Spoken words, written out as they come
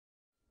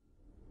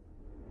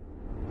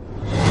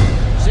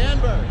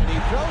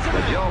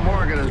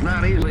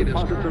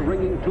deposits a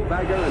ringing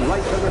two-bagger in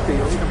right center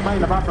field.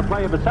 Complained about the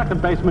play of the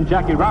second baseman,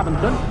 Jackie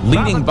Robinson.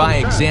 Leading by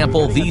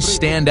example, these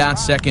standout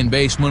second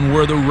basemen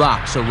were the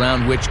rocks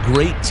around which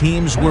great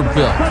teams were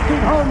built.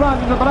 Home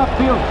run into the left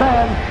field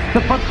stand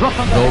to put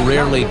Brooklyn. Though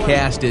rarely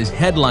cast as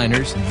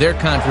headliners, their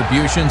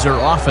contributions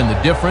are often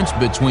the difference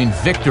between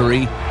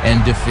victory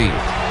and defeat.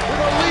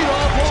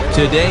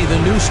 Today, the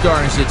new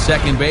stars at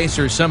second base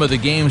are some of the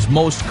game's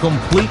most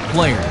complete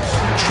players.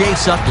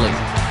 Chase Utley,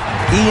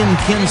 Ian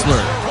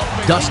Kinsler,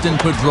 Dustin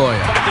Pedroia.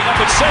 Backing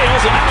up it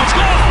sails, and now it's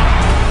gone!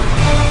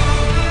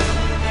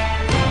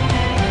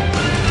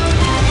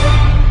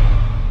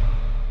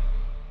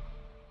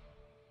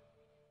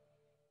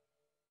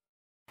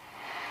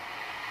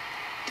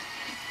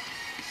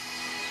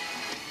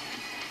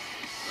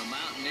 The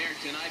mountain air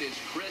tonight is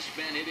crisp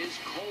and it is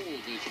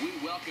cold as we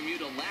welcome you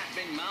to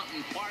Laughing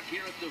Mountain Park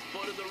here at the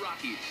foot of the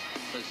Rockies.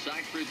 The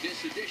site for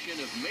this edition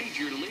of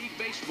Major League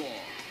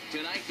Baseball.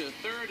 Tonight, the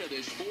third of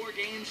this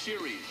four-game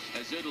series,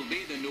 as it'll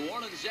be the New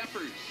Orleans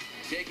Zephyrs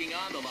taking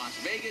on the Las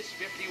Vegas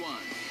 51.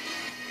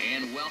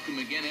 And welcome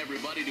again,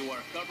 everybody, to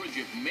our coverage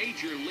of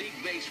Major League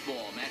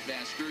Baseball. Matt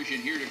Vasgersian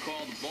here to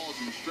call the balls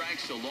and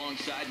strikes.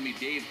 Alongside me,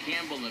 Dave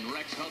Campbell and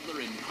Rex Hudler.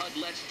 And Hud,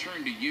 let's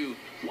turn to you.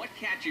 What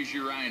catches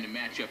your eye in a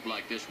matchup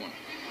like this one?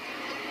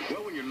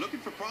 Well, when you're looking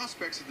for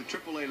prospects at the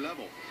AAA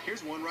level,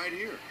 here's one right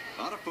here.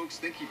 A lot of folks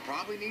think he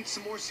probably needs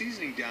some more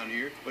seasoning down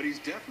here, but he's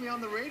definitely on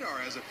the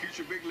radar as a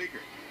future big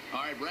leaguer. All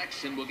right,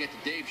 Rex, and we'll get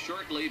to Dave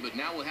shortly, but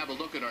now we'll have a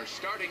look at our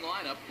starting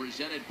lineup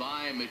presented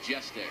by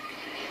Majestic.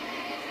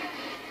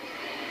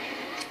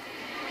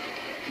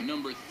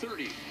 Number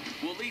 30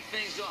 will lead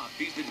things off.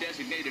 He's the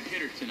designated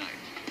hitter tonight.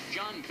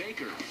 John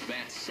Baker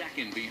bats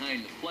second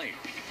behind the plate.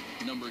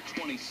 Number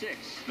 26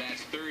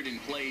 bats third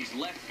and plays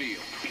left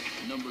field.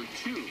 Number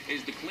 2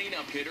 is the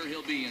cleanup hitter.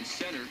 He'll be in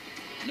center.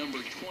 Number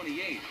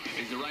 28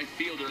 is the right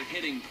fielder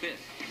hitting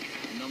fifth.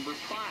 Number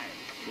 5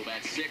 will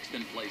bat sixth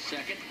and play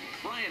second.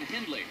 Brian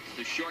Hindley,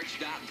 the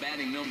shortstop,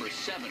 batting number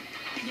 7.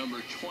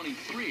 Number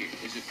 23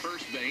 is at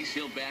first base.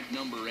 He'll bat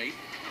number 8.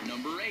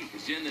 Number 8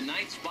 is in the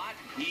ninth spot.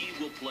 He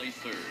will play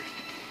third.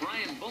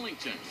 Brian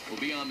Bullington will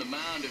be on the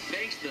mound to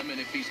face them, and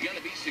if he's going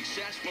to be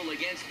successful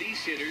against these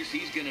hitters,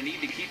 he's going to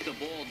need to keep the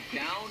ball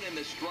down in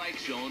the strike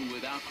zone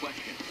without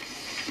question.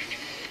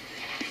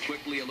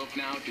 Quickly a look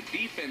now at the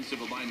defensive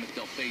alignment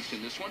they'll face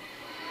in this one.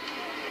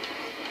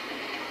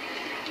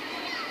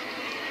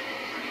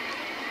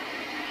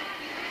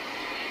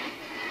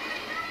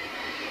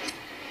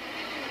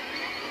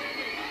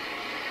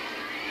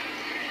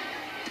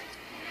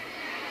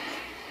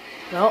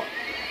 Well,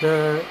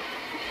 the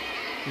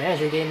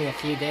manager gave me a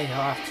few days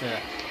off to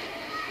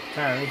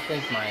kind of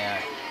rethink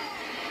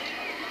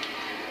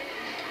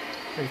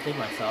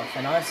myself,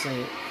 and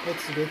honestly,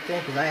 it's a good thing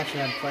because I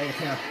actually haven't played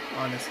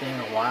on this game in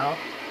a while.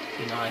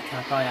 You know, I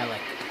probably had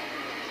like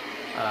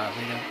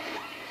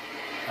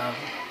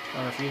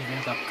over a few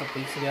games a couple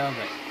weeks ago,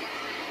 but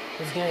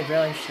this is gonna be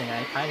really interesting.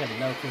 I have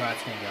no clue how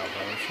it's gonna go,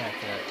 but we're trying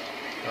to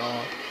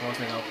roll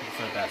things open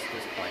for the best at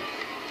this point.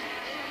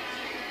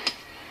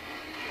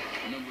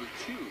 Number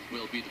 2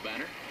 will be the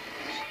batter.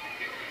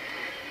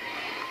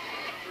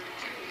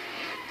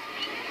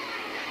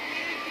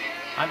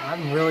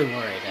 I'm really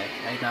worried.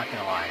 I'm not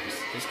gonna lie.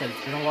 Just because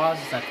it's been a while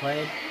since I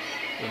played.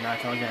 You know, I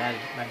told you I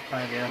had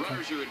probably be okay.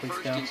 Runners are at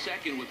first and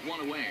second with one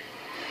away.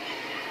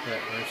 But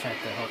we're trying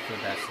to hope for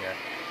the best here.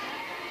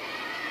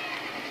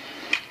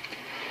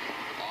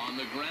 On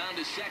the ground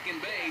to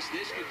second base.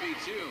 This could be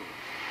 2.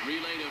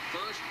 Relay to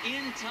first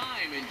in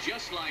time, and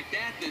just like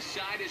that, the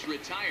side is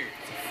retired.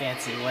 It's a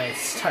fancy way to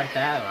start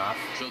that off.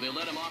 So they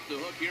let him off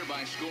the hook here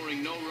by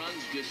scoring no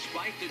runs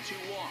despite the 2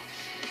 walks.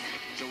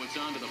 So it's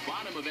on to the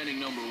bottom of inning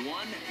number 1,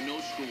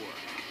 no score.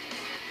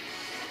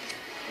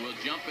 We'll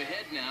jump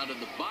ahead now to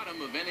the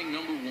bottom of inning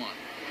number 1.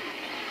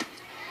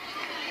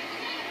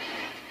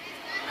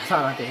 I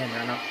thought I might be hitting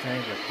run up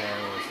today, but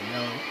there was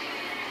no.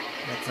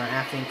 That's not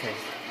happening because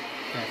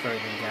I've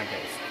already been down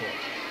base. Cool.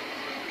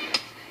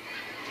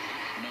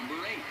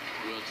 Number 8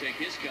 will take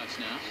his cuts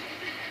now.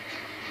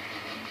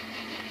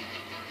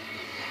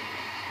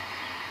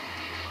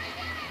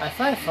 I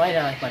find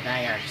like my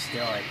backyard is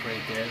still like pretty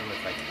good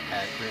with like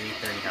at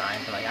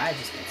 39, but like I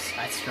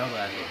struggle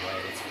as of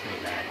late. It's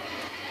pretty bad.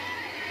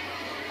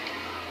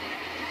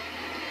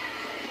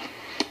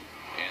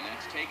 And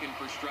that's taken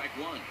for strike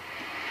 1.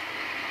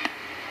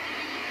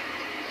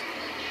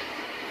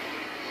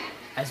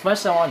 As much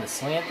as I wanted to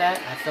swing at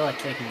that, I feel like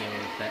taking it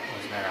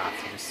was a better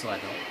option, just so I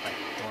don't like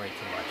worry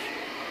too much.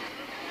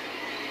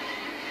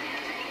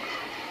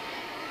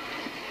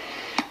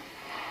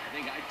 I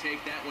think I'd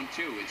take that one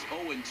too. It's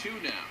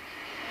 0-2 now.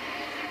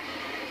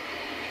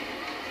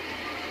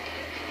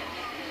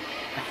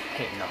 I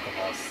hate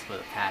knuckleballs with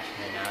a passion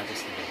right now,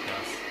 just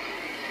ridiculous.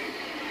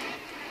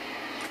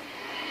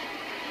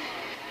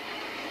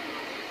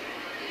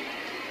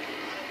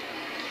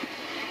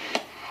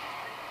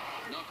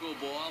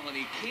 Knuckleball, and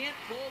he can't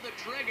pull the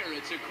trigger.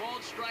 It's a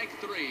called strike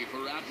 3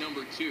 for out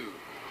number 2.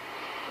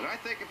 But I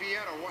think if he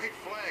had a white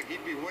flag,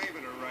 he'd be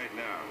waving it right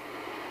now.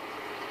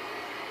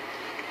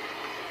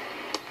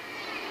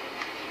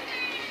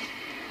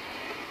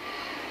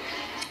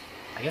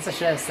 I guess I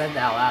should have said that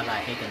out loud that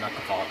I hate the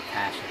knuckleball with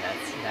passion.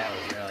 That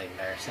was really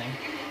embarrassing.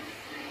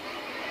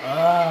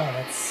 Oh,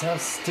 that's so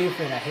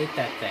stupid. I hate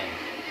that thing.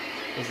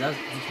 There's no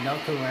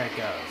clue where it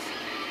goes.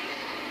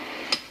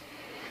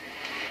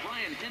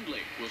 Brian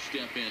Hindley will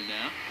step in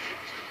now.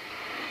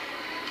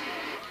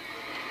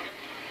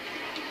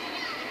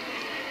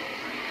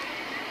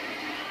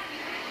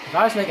 If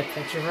I was to make a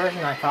picture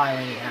version, I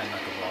probably wouldn't even have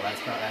knuckleball.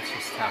 That's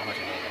just how much I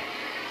hate it.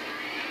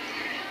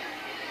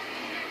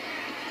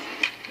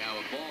 Now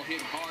a ball hit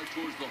hard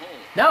towards the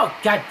hole. No,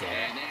 god damn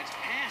it. And that's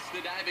past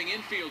the diving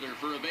infielder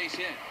for a base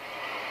hit.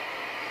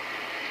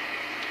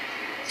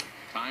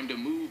 Time to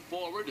move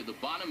forward to the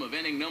bottom of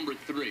inning number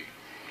 3.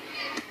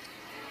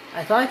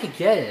 I thought I could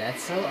get it.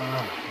 That's so...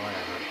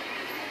 whatever.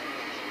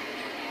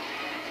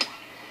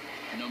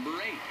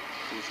 Number 8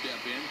 will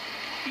step in.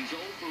 He's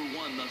 0 for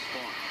 1 thus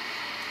far.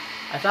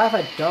 I thought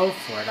if I'd go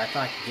for it, I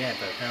thought I could get it,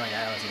 but apparently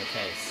that wasn't the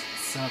case.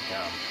 It's so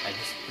dumb. I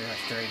just pretty much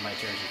dirtied my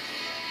jersey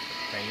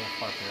right here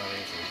for no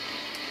reason.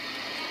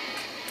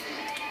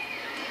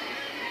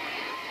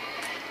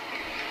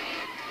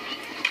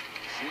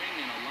 Swing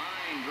and a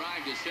line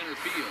drive to center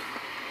field.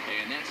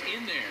 And that's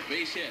in there.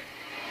 Base hit.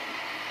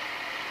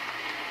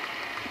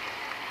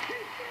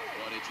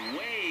 But it's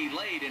way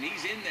late, and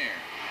he's in there.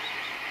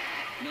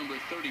 Number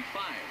 35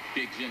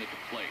 digs in at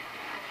the plate.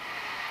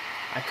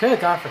 I could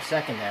have gone for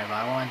second there, but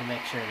I wanted to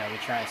make sure that we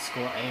try to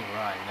score a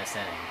run in this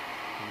inning.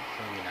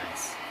 It would be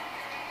nice.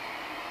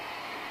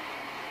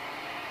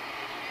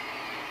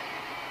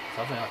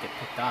 So hopefully I'll get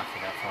picked off for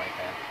that point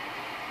then.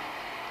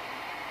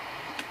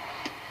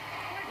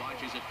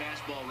 Watches a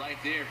fastball right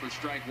there for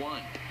strike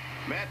 1.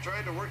 Matt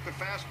tried to work the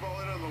fastball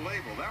in on the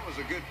label. That was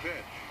a good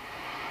pitch.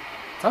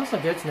 It's also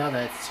good to know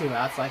that it's 2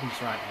 outs, so I can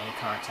just run any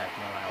contact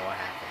no matter what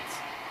happens.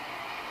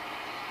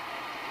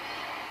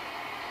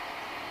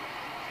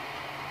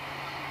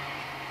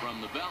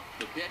 From the belt,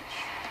 the pitch.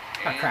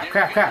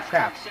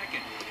 Crap.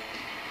 Second.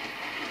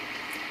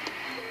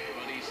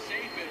 But he's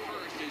safe at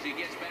first as he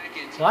gets back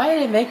in. Why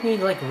did it make me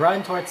like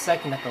run towards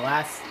second at the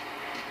last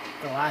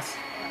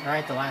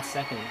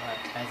second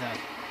as I was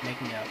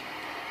making a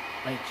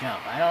late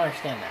jump? I don't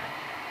understand that.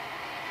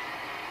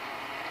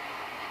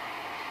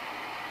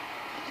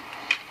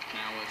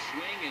 Now a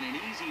swing and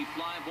an easy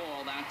fly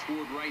ball out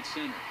toward right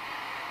center.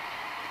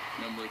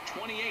 Number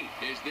 28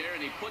 is there,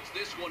 and he puts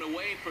this one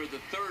away for the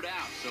 3rd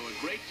out. So a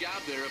great job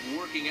there of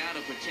working out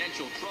a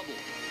potential trouble.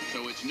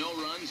 So it's no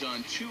runs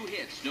on 2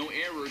 hits, no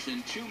errors,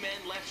 and 2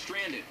 men left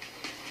stranded.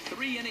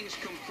 3 innings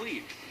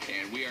complete,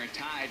 and we are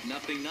tied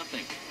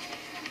 0-0.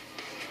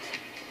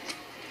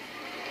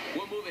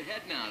 We'll move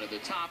ahead now to the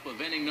top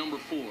of inning number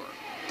 4.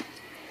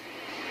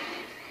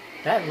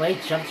 That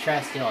late jump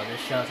shot steal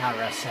just shows how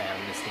rusty I am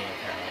in this game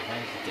apparently.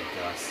 That is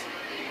ridiculous.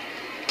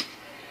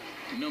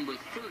 Number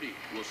 30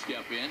 will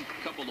step in.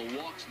 A couple of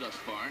walks thus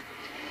far.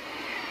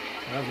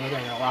 Well, we're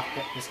going to walk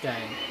this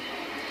guy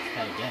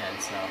again,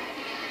 so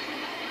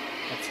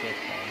that's a good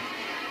thing.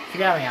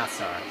 Forget how many outs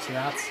there are. 2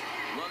 outs?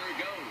 Runner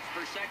goes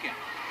for second.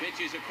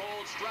 Pitches a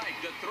cold strike.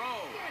 The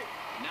throw.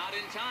 Not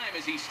in time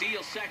as he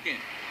steals second.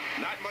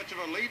 Not much of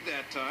a lead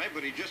that time,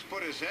 but he just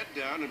put his head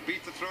down and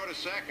beat the throw to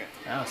second.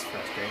 That was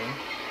frustrating.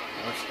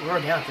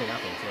 We're down 3-0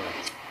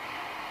 too.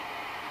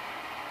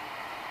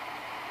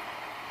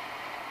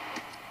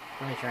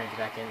 Really trying to get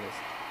back in this.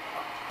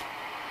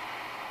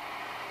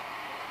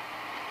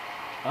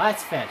 Well,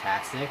 that's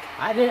fantastic.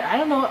 I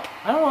don't know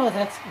if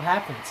that's what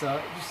happened. So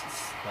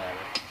just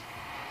whatever.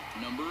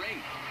 Number 8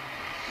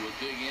 will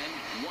dig in.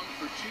 1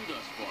 for 2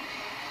 thus far.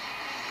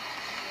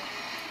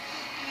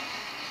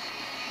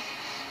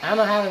 I don't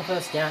know how to put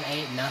us down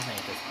 8-0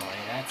 at this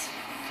point. That's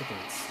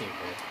freaking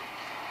stupid.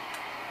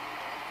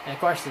 And of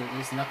course,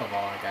 this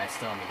knuckleballer guy's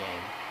still in the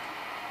game.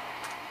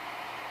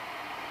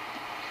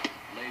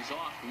 Lays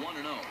off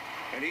 1-0.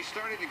 And he's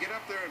starting to get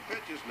up there in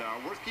pitches now.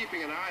 Worth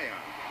keeping an eye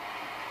on.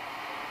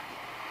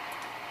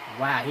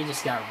 Wow, he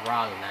just got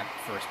robbed in that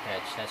first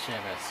pitch. That should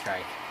have been a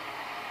strike.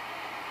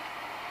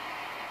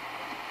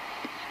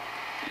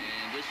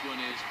 And this one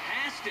is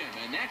past him,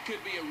 and that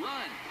could be a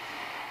run.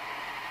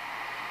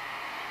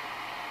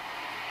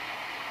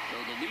 So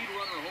the lead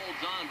runner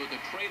holds on, but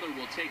the trailer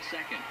will take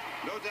second.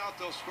 No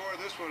doubt they'll score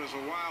this one as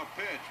a wild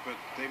pitch, but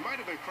they might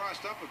have been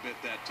crossed up a bit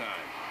that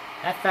time.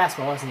 That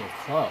fastball wasn't even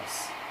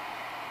close.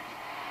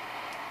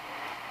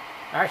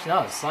 Actually, no,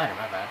 it was a slider,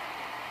 my bad.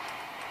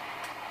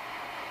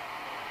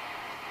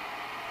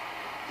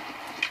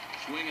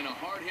 Swinging a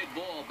hard hit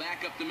ball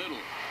back up the middle.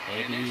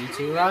 Maybe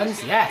 2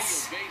 runs?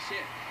 Yes! Base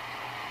hit.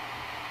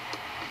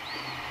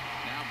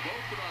 Now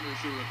both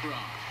runners are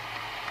across.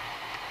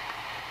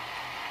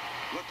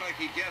 Looked like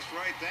he guessed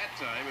right that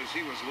time as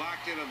he was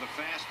locked in on the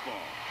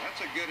fastball. That's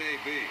a good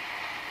AB.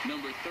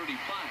 Number 35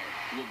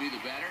 will be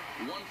the batter.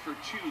 1 for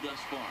 2 thus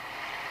far.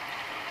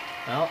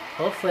 Well,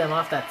 hopefully I'm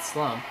off that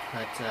slump,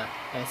 but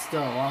it's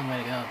still a long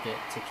way to go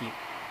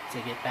to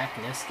get back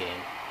in this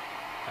game,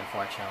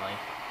 unfortunately.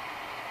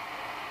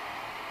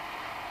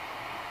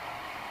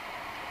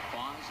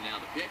 Pause,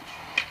 now the pitch.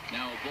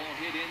 Now a ball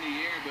hit in the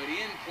air, but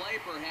in play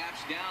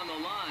perhaps down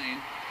the line.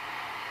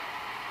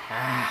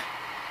 Ah.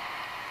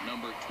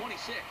 Number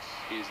 26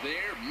 is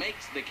there,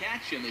 makes the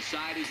catch, and the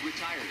side is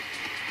retired.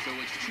 So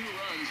it's 2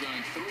 runs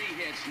on 3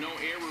 hits, no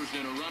errors,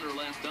 and a runner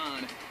left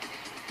on.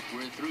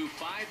 We're through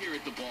 5 here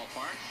at the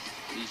ballpark.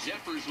 The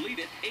Zephyrs lead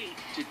it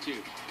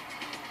 8-2.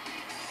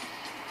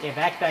 Yeah,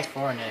 back-to-back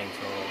 4 innings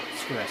will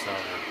screw us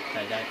over.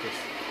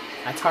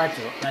 That's hard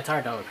to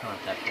overcome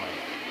at that point.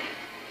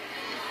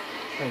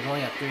 We've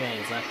only got 3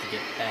 innings left to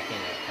get back in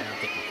it. I don't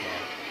think we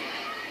can.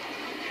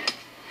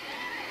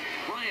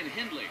 Brian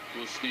Hindley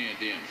will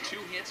stand in. 2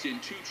 hits in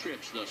 2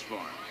 trips thus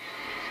far.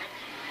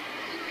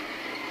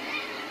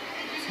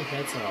 2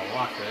 hits and a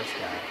walk for this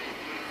guy.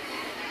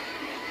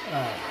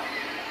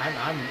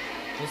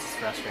 This is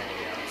frustrating,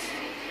 guys.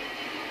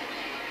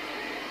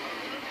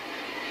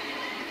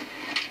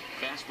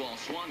 Fastball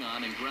swung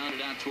on and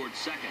grounded out towards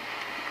second.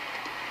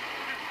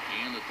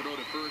 And the throw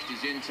to first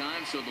is in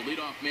time, so the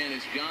leadoff man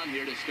is gone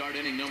here to start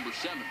inning number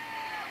 7.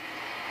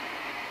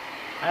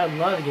 I would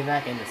love to get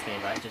back in this game,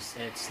 but it's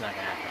not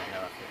gonna happen. I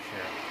know it for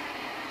sure.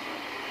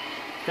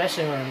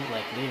 Especially when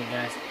like letting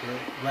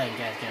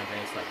guys get on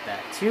base like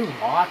that. 2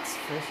 walks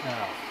first.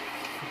 No,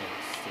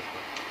 freaking stupid.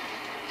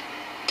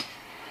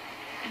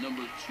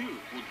 Number 2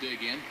 will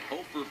dig in.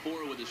 0 for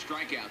 4 with a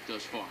strikeout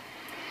thus far.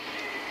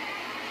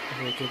 If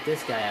we get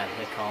this guy out of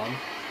the column.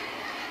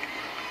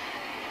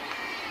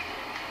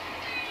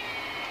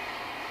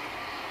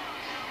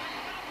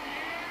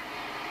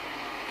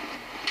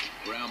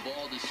 Ground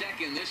ball to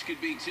second. This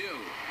could be 2.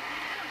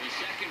 The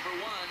second for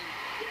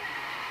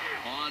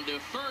 1. On to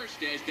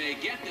first as they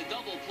get the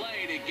double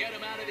play to get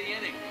him out of the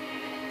inning.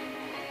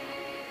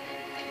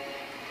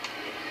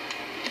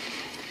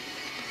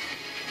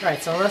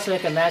 Alright, so let's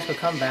make a magical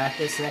comeback.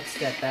 This next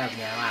step out of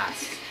my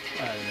last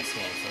in this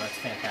game, so that's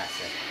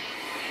fantastic.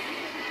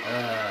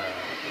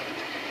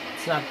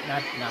 It's not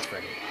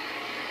pretty.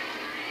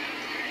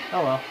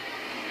 Oh well.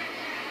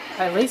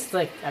 At least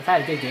like I've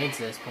had a good game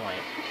to this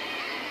point.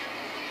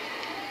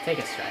 Take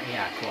a strike.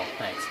 Yeah, cool.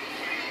 Thanks.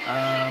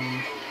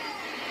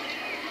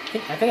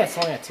 I think I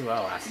swung at 2-0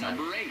 last time.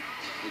 Number 8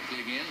 will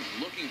dig in,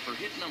 looking for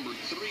hit number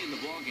 3 in the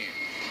ballgame.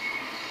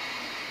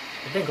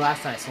 I think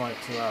last time I swung at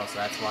 2-0, so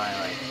that's why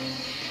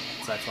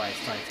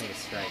it's trying to take a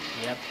strike.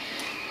 Yep.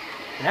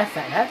 And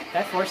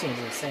that forcing is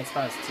in the same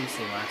spot as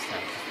 2-seam last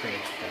time, which is pretty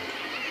interesting.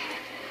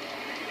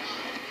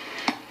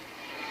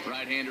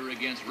 Right-hander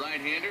against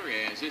right-hander,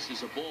 as this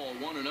is a ball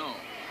 1-0.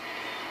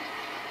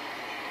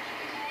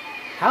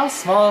 How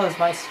small is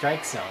my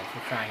strike zone, for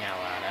crying out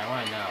loud? I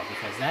want to know,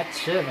 because that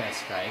should have been a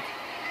strike.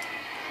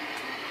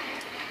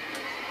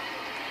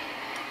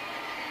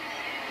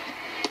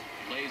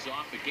 Lays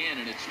off again,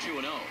 and it's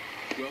 2-0.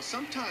 Well,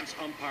 sometimes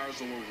umpires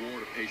will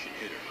reward a patient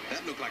hitter.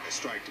 That looked like a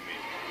strike to me.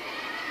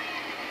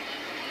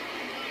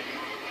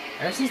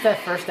 Ever since that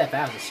first step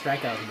out was a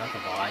strikeout with a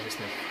knuckleball, I just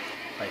been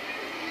like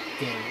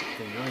being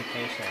really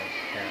patient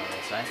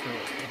apparently, so that's really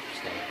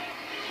interesting.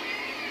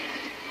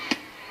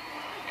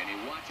 And he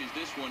watches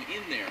this one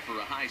in there for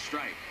a high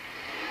strike.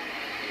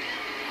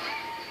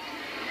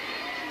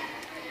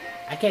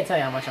 I can't tell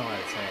you how much I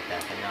wanted to swing at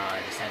that, but no,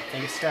 I just had to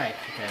take a strike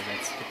because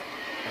that's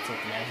what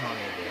the man's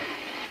wanted to do.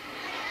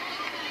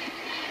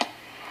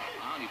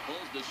 Well, he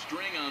pulls the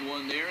string on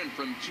one there, and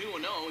from 2-0,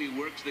 he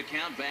works the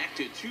count back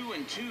to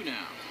 2-2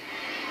 now.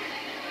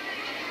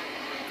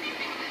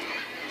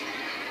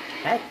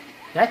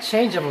 That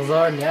changeup was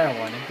lower than the other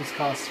one. It was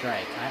called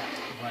strike.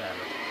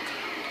 Whatever.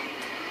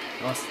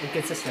 The most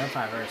inconsistent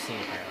umpire I've ever seen,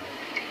 apparently.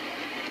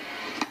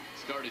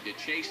 Started to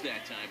chase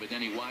that time, but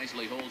then he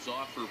wisely holds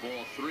off for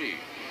ball 3.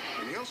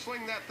 And he'll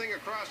sling that thing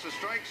across the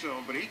strike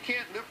zone, but he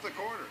can't nip the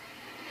corner.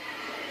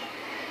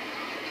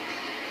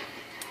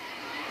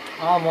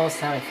 Almost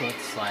how he flipped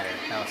the slider.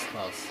 That was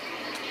close.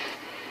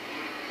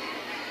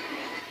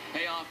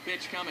 Payoff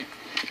pitch coming.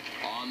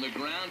 On the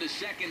ground to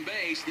second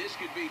base. This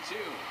could be 2.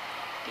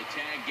 The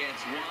tag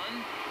gets 1.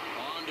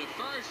 On to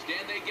first,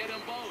 and they get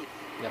them both.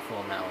 Got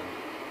full on that one.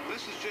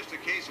 This is just a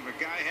case of a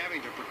guy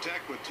having to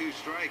protect with 2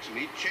 strikes, and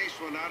he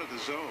chased one out of the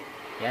zone.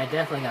 Yeah, I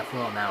definitely got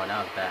full on that one.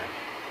 That was bad.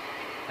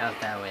 That was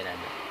a bad way to end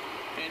it.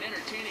 An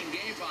entertaining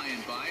game by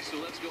and by, so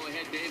let's go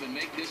ahead, Dave, and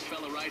make this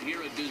fella right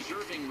here a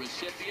deserving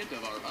recipient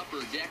of our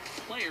Upper Deck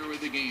Player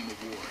of the Game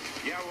award.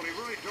 Yeah, well, he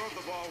really drove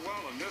the ball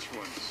well in this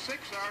one. 6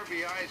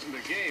 RBIs in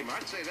the game.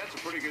 I'd say that's a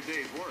pretty good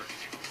day's work.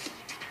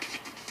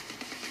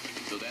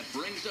 So that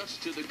brings us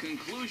to the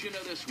conclusion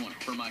of this one.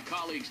 For my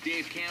colleagues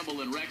Dave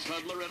Campbell and Rex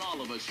Hudler and all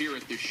of us here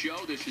at the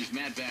show, this is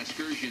Matt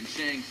Vasgersian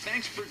saying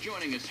thanks for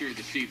joining us here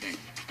this evening.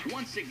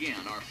 Once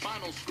again, our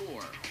final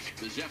score,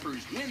 the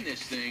Zephyrs win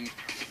this thing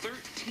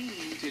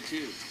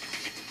 13-2.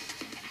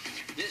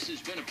 This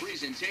has been a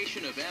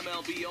presentation of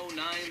MLB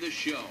 09 The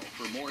Show.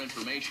 For more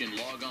information,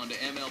 log on to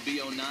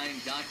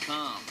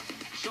MLB09.com.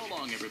 So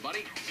long,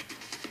 everybody.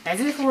 As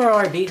if we were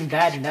already beaten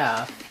bad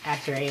enough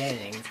after 8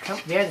 innings,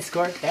 they had to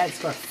score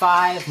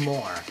 5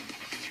 more.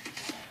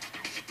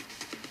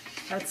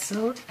 That's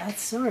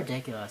so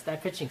ridiculous.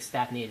 That pitching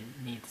staff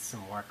needs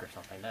some work or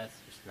something. That's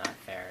just not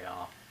fair at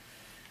all.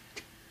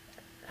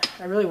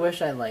 I really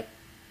wish I'd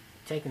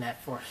taken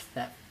that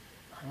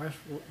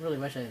really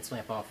wish I didn't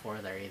slam all 4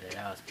 there either.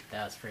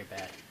 That was pretty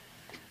bad.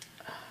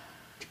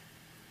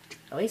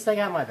 At least I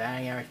got my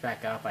batting average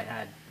back up. I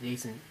had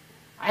decent.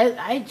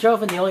 I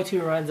drove in the only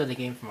 2 runs of the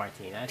game for my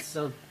team. That's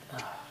so.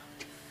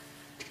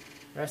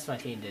 The rest of my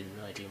team didn't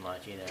really do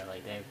much either.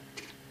 Like they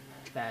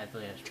batted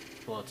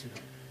below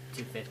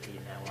 250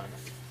 in that one.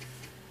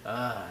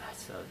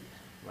 So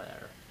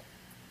whatever.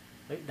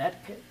 Look,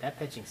 that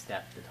pitching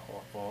staff did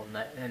horrible,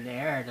 and the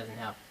errors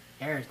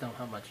don't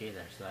help much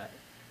either. So that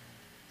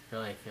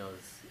really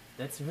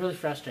that's really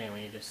frustrating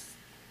when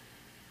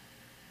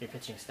your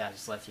pitching staff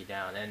just lets you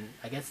down. And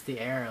I guess the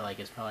error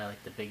is probably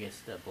the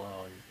biggest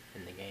blow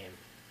in the game.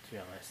 To be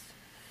honest,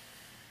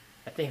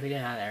 I think if we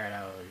didn't have the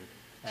error,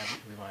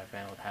 we might have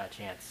been able to have a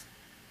chance.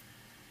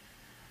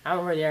 I don't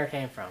know where the error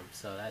came from,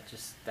 so that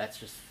just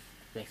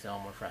makes it all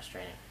more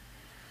frustrating.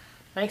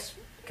 Thanks,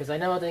 because I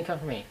know it didn't come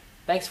from me.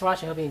 Thanks for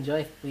watching. I hope you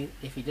enjoyed.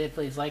 If you did,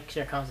 please like,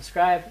 share, comment,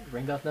 subscribe,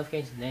 ring bell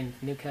notifications, name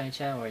the new kind of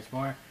channel where it's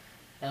more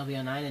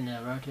LB09 and the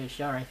road to a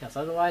show or anything else.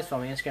 Otherwise,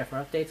 follow me on Instagram for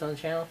updates on the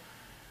channel.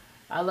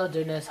 I love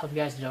doing this. Hope you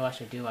guys enjoy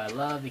watching me do what I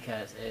love,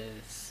 because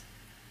it's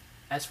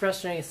as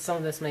frustrating as some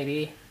of this may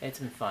be, it's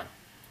been fun.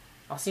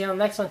 I'll see you on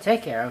the next one.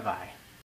 Take care. Bye.